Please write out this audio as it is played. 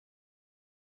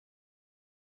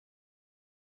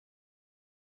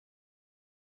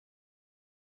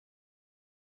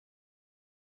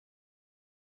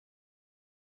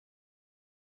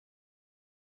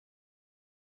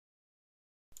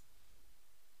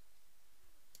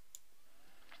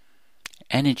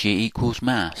Energy equals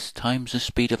mass times the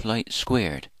speed of light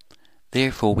squared.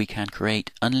 Therefore we can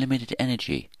create unlimited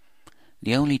energy.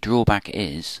 The only drawback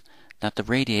is that the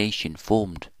radiation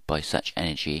formed by such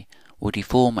energy will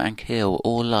deform and kill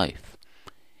all life.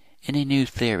 In a new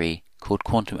theory called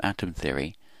quantum atom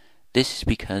theory, this is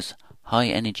because high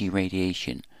energy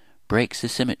radiation breaks the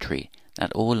symmetry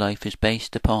that all life is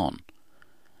based upon.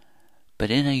 But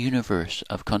in a universe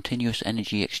of continuous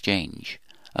energy exchange,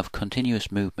 of continuous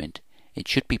movement, it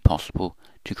should be possible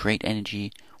to create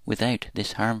energy without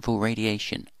this harmful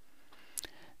radiation.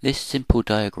 This simple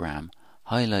diagram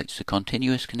highlights the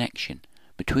continuous connection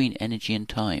between energy and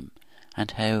time,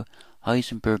 and how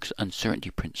Heisenberg's uncertainty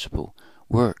principle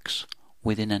works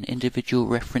within an individual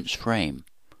reference frame.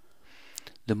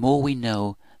 The more we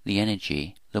know the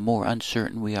energy, the more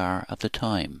uncertain we are of the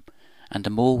time, and the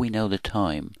more we know the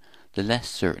time, the less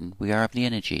certain we are of the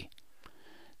energy.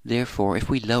 Therefore, if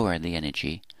we lower the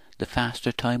energy, the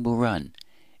faster time will run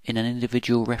in an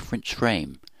individual reference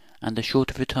frame, and the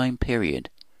shorter the time period.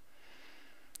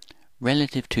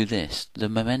 Relative to this, the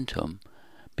momentum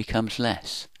becomes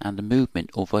less, and the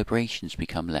movement or vibrations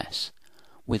become less,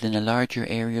 within a larger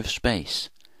area of space.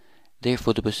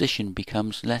 Therefore the position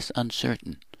becomes less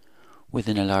uncertain,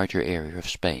 within a larger area of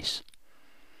space.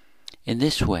 In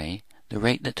this way, the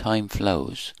rate that time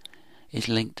flows is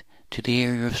linked to the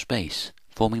area of space,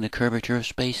 forming the curvature of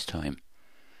space-time.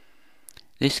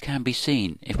 This can be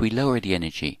seen if we lower the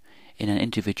energy in an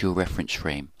individual reference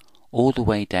frame all the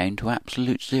way down to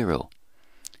absolute zero.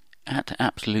 At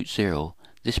absolute zero,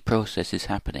 this process is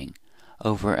happening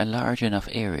over a large enough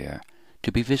area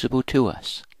to be visible to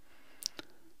us.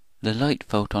 The light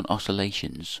photon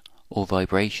oscillations, or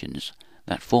vibrations,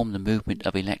 that form the movement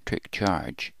of electric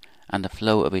charge and the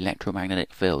flow of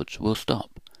electromagnetic fields will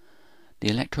stop. The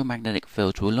electromagnetic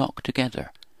fields will lock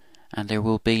together, and there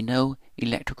will be no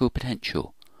electrical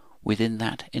potential within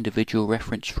that individual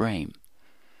reference frame.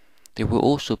 There will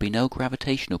also be no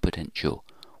gravitational potential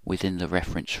within the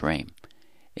reference frame.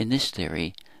 In this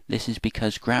theory, this is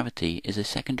because gravity is a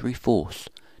secondary force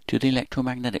to the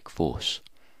electromagnetic force.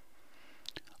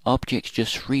 Objects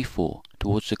just free fall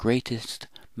towards the greatest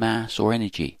mass or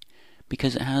energy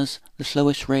because it has the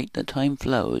slowest rate that time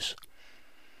flows.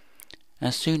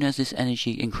 As soon as this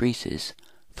energy increases,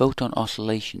 photon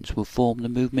oscillations will form the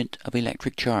movement of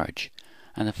electric charge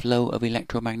and the flow of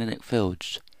electromagnetic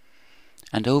fields,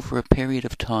 and over a period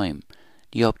of time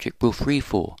the object will free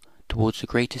fall towards the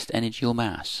greatest energy or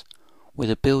mass,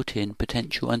 with a built-in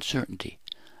potential uncertainty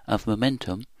of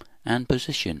momentum and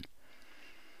position.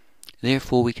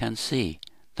 Therefore we can see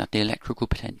that the electrical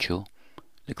potential,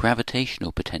 the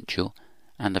gravitational potential,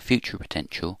 and the future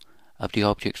potential of the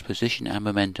object's position and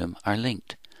momentum are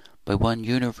linked by one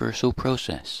universal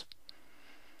process.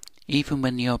 Even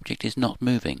when the object is not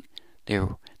moving,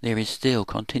 there is still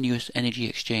continuous energy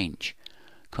exchange,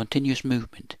 continuous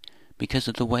movement, because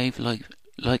of the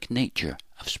wave-like nature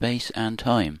of space and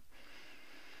time.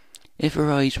 If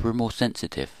our eyes were more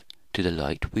sensitive to the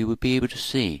light, we would be able to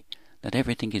see that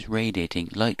everything is radiating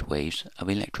light waves of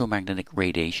electromagnetic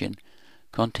radiation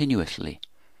continuously.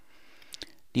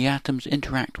 The atoms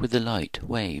interact with the light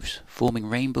waves, forming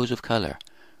rainbows of colour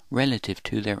relative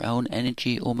to their own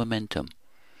energy or momentum.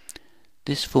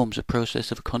 This forms a process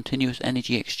of continuous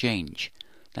energy exchange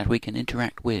that we can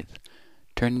interact with,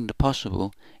 turning the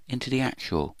possible into the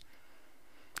actual.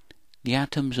 The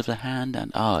atoms of the hand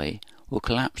and eye will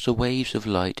collapse the waves of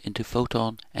light into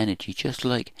photon energy just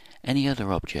like any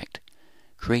other object,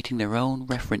 creating their own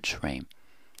reference frame.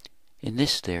 In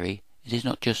this theory, it is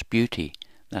not just beauty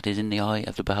that is in the eye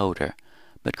of the beholder,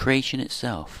 but creation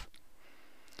itself.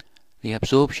 The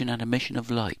absorption and emission of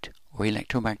light, or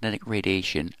electromagnetic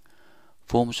radiation,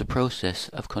 forms a process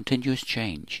of continuous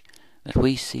change that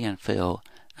we see and feel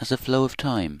as the flow of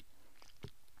time.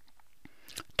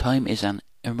 Time is an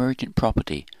emergent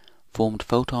property formed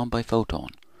photon by photon,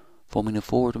 forming the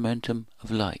forward momentum of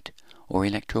light, or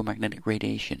electromagnetic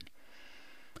radiation.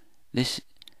 This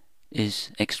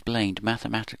is explained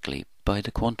mathematically by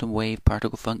the quantum wave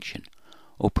particle function,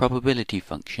 or probability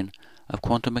function of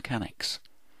quantum mechanics.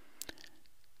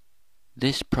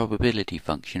 This probability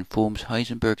function forms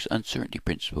Heisenberg's uncertainty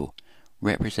principle,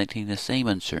 representing the same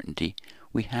uncertainty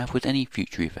we have with any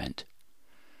future event.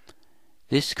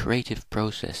 This creative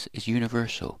process is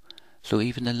universal, so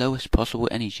even the lowest possible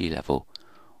energy level,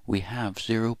 we have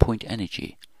zero-point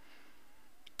energy.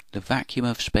 The vacuum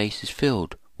of space is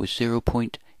filled with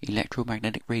zero-point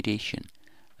electromagnetic radiation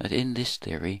that in this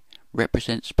theory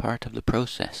represents part of the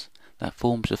process that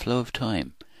forms the flow of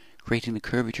time, creating the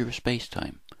curvature of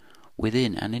space-time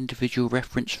within an individual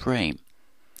reference frame.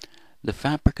 The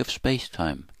fabric of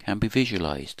space-time can be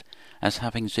visualized as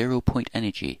having zero-point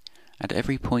energy at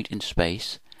every point in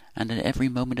space and in every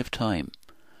moment of time,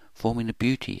 forming the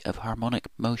beauty of harmonic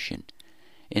motion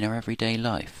in our everyday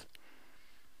life.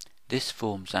 This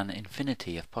forms an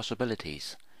infinity of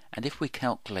possibilities, and if we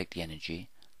calculate the energy,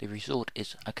 the result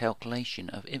is a calculation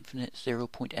of infinite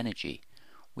zero-point energy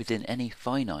within any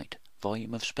finite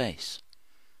volume of space.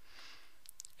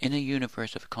 In a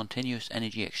universe of continuous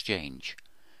energy exchange,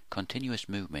 continuous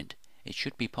movement, it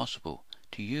should be possible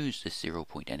to use this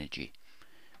zero-point energy,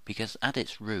 because at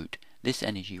its root this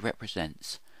energy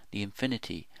represents the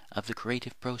infinity of the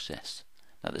creative process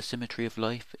that the symmetry of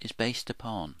life is based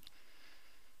upon.